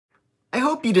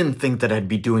hope you didn't think that I'd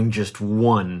be doing just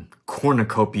one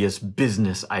Cornucopias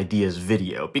business ideas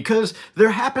video, because there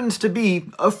happens to be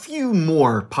a few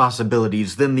more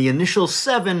possibilities than the initial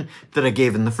 7 that I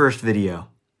gave in the first video.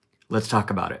 Let's talk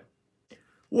about it.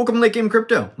 Welcome to Late Game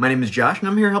Crypto. My name is Josh, and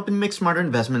I'm here helping make smarter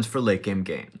investments for late game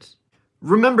gains.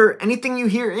 Remember, anything you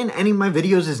hear in any of my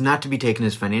videos is not to be taken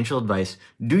as financial advice.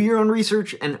 Do your own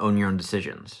research and own your own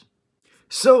decisions.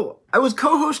 So, I was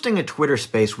co-hosting a Twitter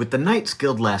space with the Knights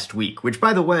Guild last week, which,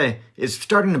 by the way, is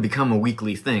starting to become a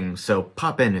weekly thing, so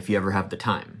pop in if you ever have the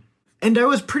time. And I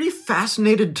was pretty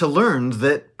fascinated to learn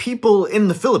that people in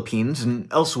the Philippines and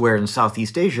elsewhere in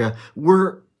Southeast Asia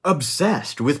were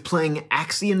obsessed with playing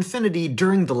Axie Infinity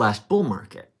during the last bull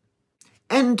market.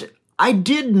 And I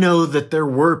did know that there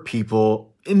were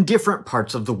people in different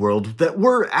parts of the world that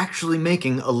were actually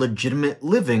making a legitimate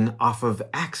living off of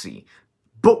Axie.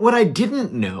 But what I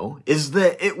didn't know is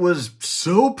that it was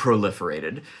so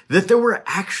proliferated that there were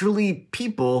actually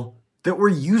people that were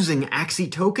using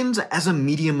Axie tokens as a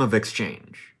medium of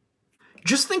exchange.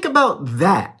 Just think about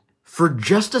that for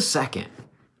just a second.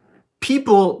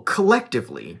 People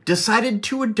collectively decided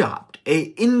to adopt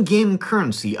an in-game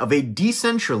currency of a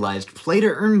decentralized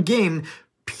play-to-earn game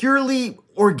purely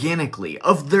organically,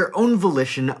 of their own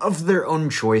volition, of their own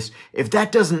choice. If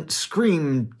that doesn't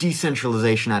scream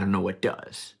decentralization, I don't know what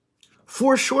does.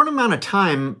 For a short amount of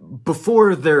time,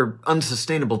 before their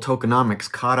unsustainable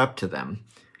tokenomics caught up to them,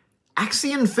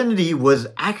 Axie Infinity was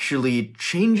actually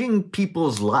changing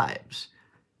people's lives.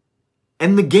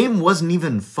 And the game wasn't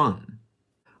even fun.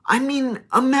 I mean,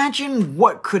 imagine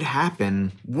what could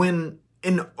happen when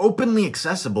an openly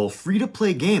accessible,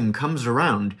 free-to-play game comes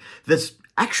around that's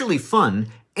actually fun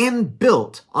and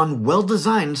built on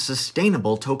well-designed,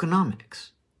 sustainable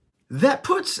tokenomics. That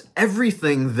puts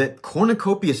everything that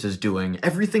Cornucopias is doing,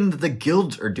 everything that the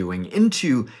guilds are doing,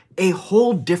 into a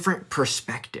whole different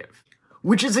perspective.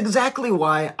 Which is exactly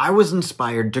why I was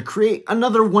inspired to create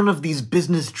another one of these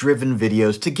business-driven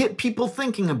videos to get people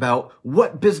thinking about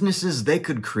what businesses they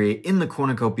could create in the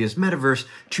Cornucopias metaverse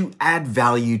to add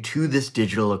value to this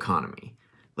digital economy.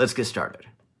 Let's get started.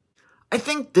 I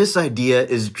think this idea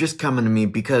is just coming to me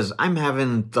because I'm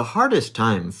having the hardest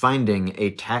time finding a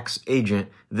tax agent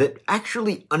that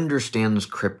actually understands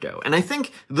crypto. And I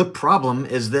think the problem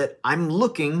is that I'm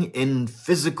looking in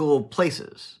physical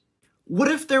places. What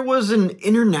if there was an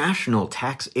international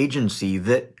tax agency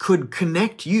that could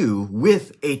connect you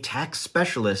with a tax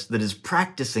specialist that is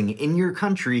practicing in your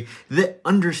country that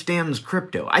understands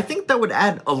crypto? I think that would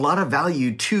add a lot of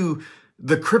value to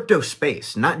the crypto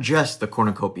space, not just the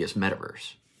Cornucopias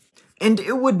metaverse. And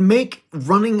it would make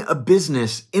running a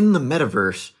business in the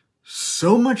metaverse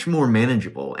so much more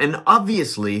manageable. And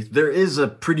obviously, there is a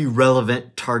pretty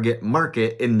relevant target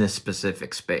market in this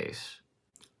specific space.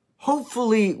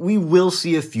 Hopefully, we will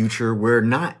see a future where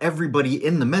not everybody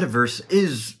in the metaverse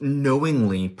is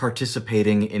knowingly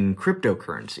participating in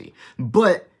cryptocurrency,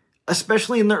 but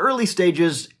especially in the early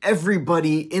stages,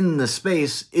 everybody in the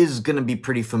space is going to be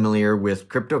pretty familiar with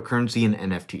cryptocurrency and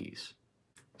NFTs.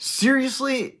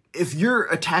 Seriously, if you're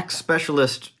a tax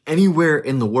specialist anywhere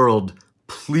in the world,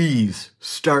 please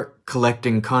start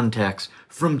collecting contacts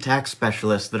from tax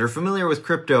specialists that are familiar with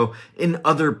crypto in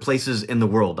other places in the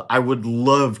world. I would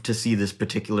love to see this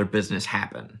particular business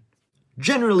happen.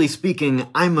 Generally speaking,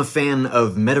 I'm a fan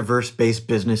of metaverse-based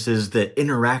businesses that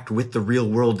interact with the real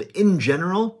world in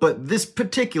general, but this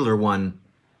particular one,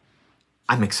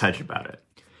 I'm excited about it.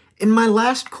 In my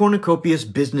last Cornucopias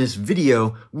business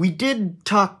video, we did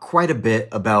talk quite a bit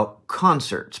about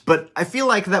concerts, but I feel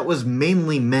like that was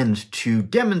mainly meant to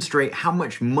demonstrate how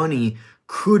much money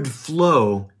could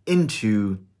flow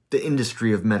into the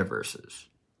industry of metaverses.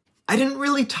 I didn't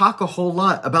really talk a whole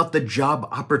lot about the job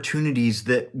opportunities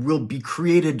that will be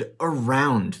created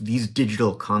around these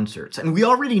digital concerts. And we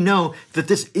already know that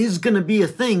this is going to be a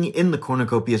thing in the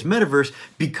Cornucopias metaverse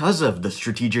because of the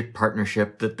strategic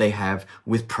partnership that they have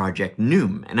with Project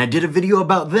Noom. And I did a video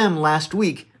about them last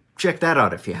week. Check that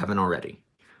out if you haven't already.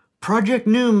 Project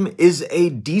Noom is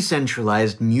a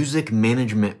decentralized music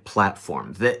management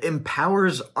platform that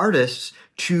empowers artists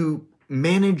to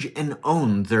manage and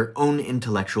own their own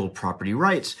intellectual property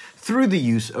rights through the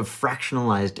use of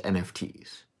fractionalized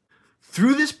NFTs.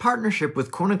 Through this partnership with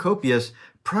Cornucopias,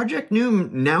 Project Noom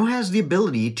now has the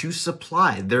ability to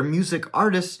supply their music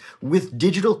artists with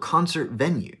digital concert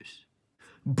venues.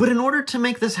 But in order to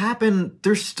make this happen,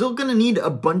 they're still going to need a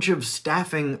bunch of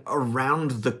staffing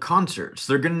around the concerts.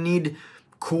 They're going to need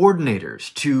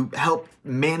coordinators to help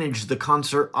manage the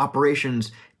concert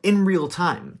operations in real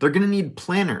time. They're going to need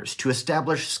planners to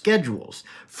establish schedules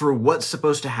for what's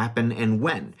supposed to happen and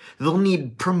when. They'll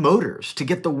need promoters to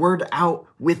get the word out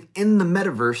within the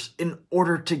metaverse in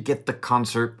order to get the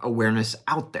concert awareness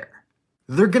out there.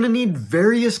 They're going to need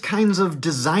various kinds of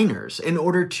designers in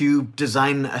order to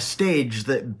design a stage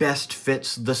that best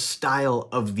fits the style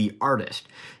of the artist.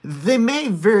 They may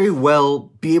very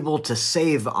well be able to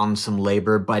save on some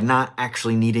labor by not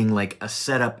actually needing like a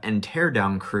setup and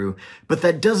teardown crew, but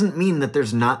that doesn't mean that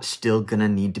there's not still going to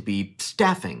need to be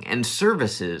staffing and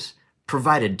services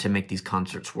provided to make these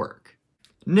concerts work.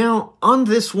 Now, on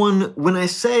this one, when I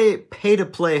say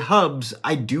pay-to-play hubs,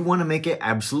 I do want to make it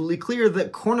absolutely clear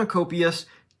that Cornucopias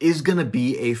is going to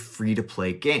be a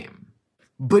free-to-play game.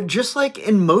 But just like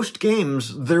in most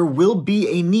games, there will be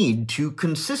a need to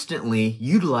consistently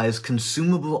utilize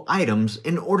consumable items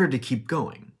in order to keep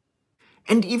going.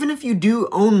 And even if you do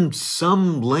own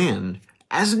some land,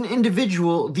 as an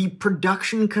individual, the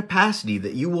production capacity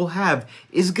that you will have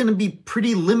is going to be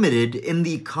pretty limited in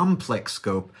the complex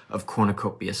scope of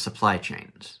Cornucopias supply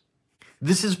chains.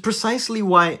 This is precisely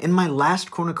why in my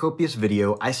last Cornucopias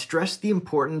video, I stressed the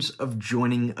importance of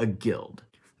joining a guild.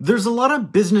 There's a lot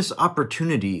of business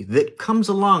opportunity that comes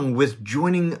along with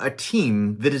joining a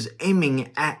team that is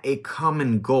aiming at a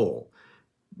common goal.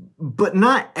 But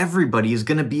not everybody is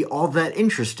going to be all that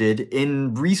interested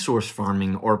in resource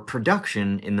farming or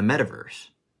production in the metaverse.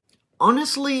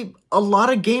 Honestly, a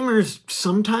lot of gamers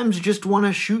sometimes just want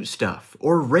to shoot stuff,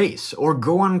 or race, or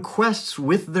go on quests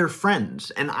with their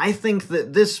friends, and I think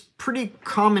that this pretty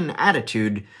common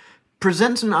attitude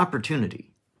presents an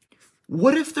opportunity.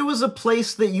 What if there was a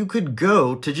place that you could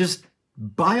go to just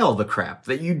buy all the crap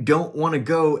that you don't want to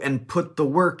go and put the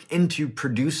work into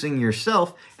producing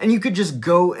yourself, and you could just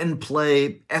go and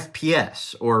play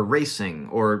FPS or racing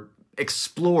or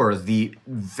explore the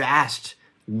vast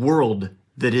world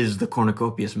that is the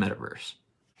Cornucopias metaverse?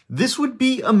 This would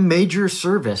be a major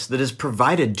service that is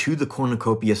provided to the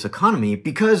Cornucopias economy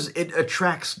because it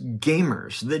attracts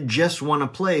gamers that just want to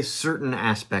play certain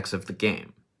aspects of the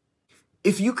game.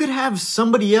 If you could have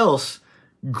somebody else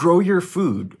grow your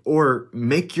food, or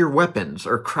make your weapons,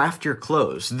 or craft your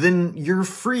clothes, then you're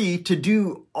free to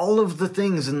do all of the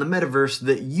things in the metaverse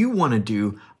that you want to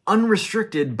do,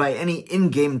 unrestricted by any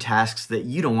in-game tasks that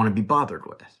you don't want to be bothered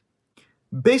with.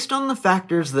 Based on the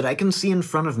factors that I can see in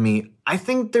front of me, I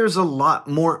think there's a lot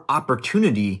more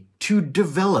opportunity to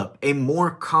develop a more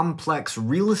complex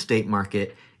real estate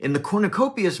market in the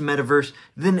Cornucopias metaverse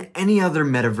than any other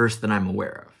metaverse that I'm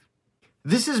aware of.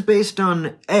 This is based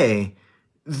on A,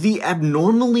 the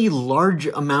abnormally large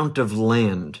amount of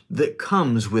land that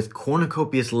comes with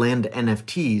Cornucopias land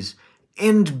NFTs,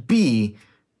 and B,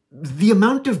 the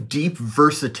amount of deep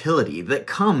versatility that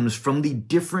comes from the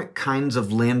different kinds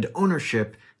of land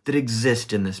ownership that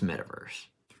exist in this metaverse.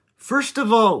 First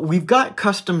of all, we've got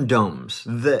custom domes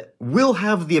that will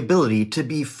have the ability to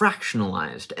be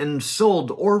fractionalized and sold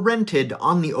or rented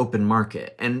on the open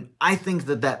market, and I think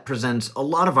that that presents a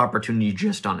lot of opportunity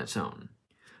just on its own.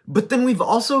 But then we've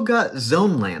also got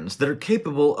zone lands that are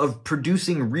capable of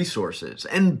producing resources,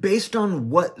 and based on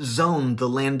what zone the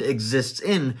land exists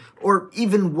in, or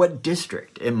even what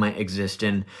district it might exist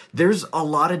in, there's a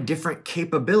lot of different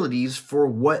capabilities for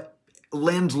what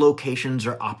land locations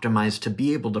are optimized to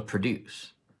be able to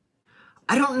produce.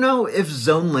 I don't know if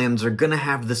zone lands are going to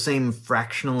have the same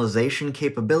fractionalization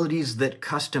capabilities that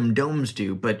custom domes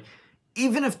do, but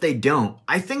even if they don't,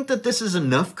 I think that this is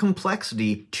enough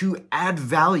complexity to add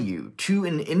value to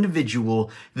an individual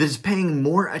that is paying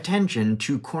more attention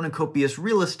to Cornucopias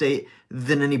real estate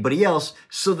than anybody else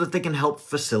so that they can help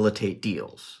facilitate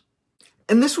deals.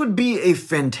 And this would be a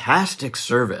fantastic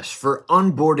service for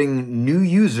onboarding new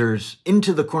users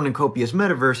into the Cornucopias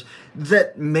metaverse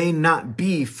that may not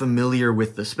be familiar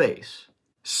with the space.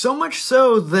 So much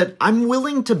so that I'm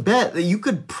willing to bet that you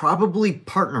could probably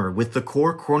partner with the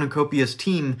core Cornucopias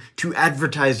team to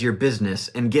advertise your business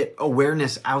and get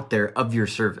awareness out there of your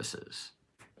services.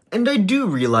 And I do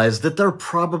realize that there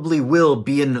probably will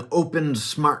be an open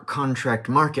smart contract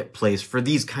marketplace for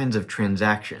these kinds of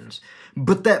transactions,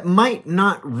 but that might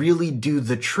not really do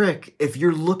the trick if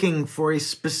you're looking for a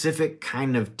specific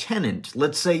kind of tenant.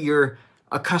 Let's say you're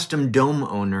a custom dome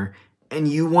owner and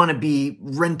you want to be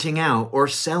renting out or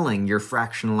selling your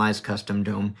fractionalized custom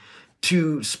dome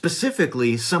to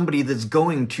specifically somebody that's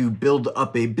going to build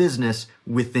up a business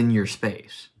within your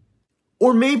space.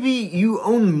 Or maybe you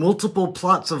own multiple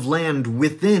plots of land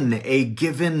within a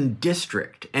given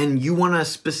district and you want to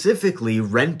specifically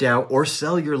rent out or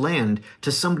sell your land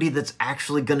to somebody that's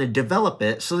actually going to develop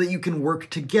it so that you can work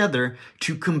together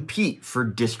to compete for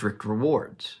district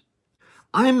rewards.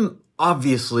 I'm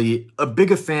obviously a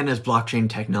big a fan as blockchain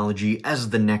technology as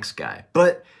the next guy,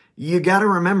 but you gotta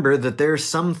remember that there are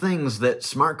some things that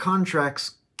smart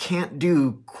contracts can't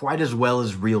do quite as well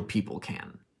as real people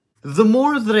can. The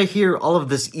more that I hear all of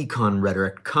this econ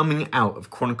rhetoric coming out of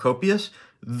Cornucopias,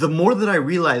 the more that I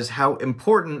realize how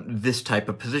important this type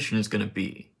of position is going to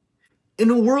be. In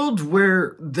a world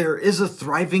where there is a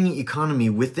thriving economy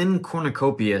within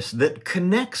Cornucopias that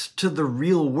connects to the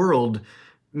real world,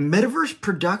 metaverse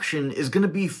production is going to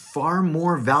be far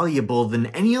more valuable than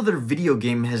any other video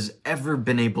game has ever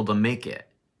been able to make it.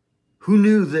 Who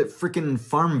knew that frickin'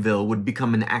 Farmville would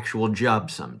become an actual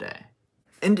job someday?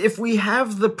 And if we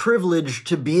have the privilege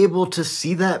to be able to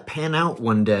see that pan out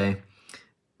one day,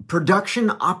 production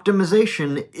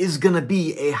optimization is going to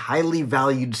be a highly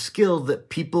valued skill that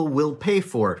people will pay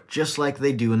for, just like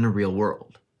they do in the real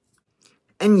world.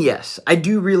 And yes, I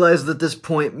do realize that this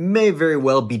point may very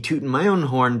well be tooting my own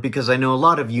horn because I know a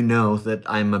lot of you know that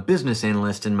I'm a business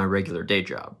analyst in my regular day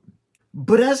job.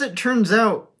 But as it turns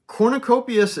out,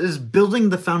 Cornucopias is building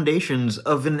the foundations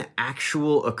of an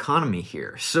actual economy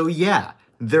here. So yeah,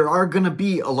 there are going to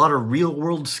be a lot of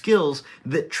real-world skills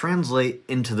that translate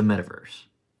into the metaverse.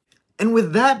 And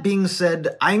with that being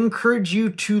said, I encourage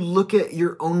you to look at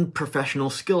your own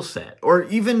professional skill set, or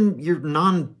even your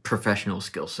non-professional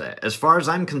skill set. As far as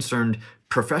I'm concerned,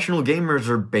 professional gamers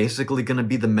are basically going to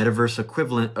be the metaverse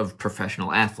equivalent of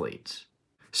professional athletes.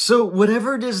 So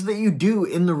whatever it is that you do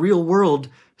in the real world,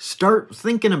 start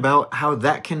thinking about how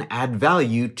that can add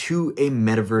value to a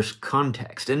metaverse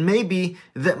context. And maybe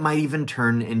that might even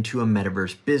turn into a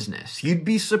metaverse business. You'd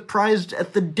be surprised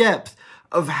at the depth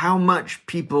of how much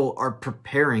people are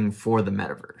preparing for the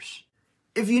metaverse.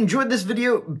 If you enjoyed this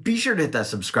video, be sure to hit that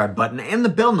subscribe button and the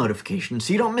bell notification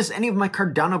so you don't miss any of my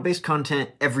Cardano-based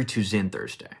content every Tuesday and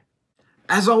Thursday.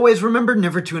 As always, remember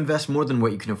never to invest more than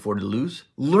what you can afford to lose,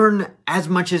 learn as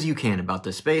much as you can about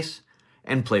this space,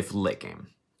 and play for the late game.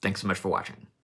 Thanks so much for watching.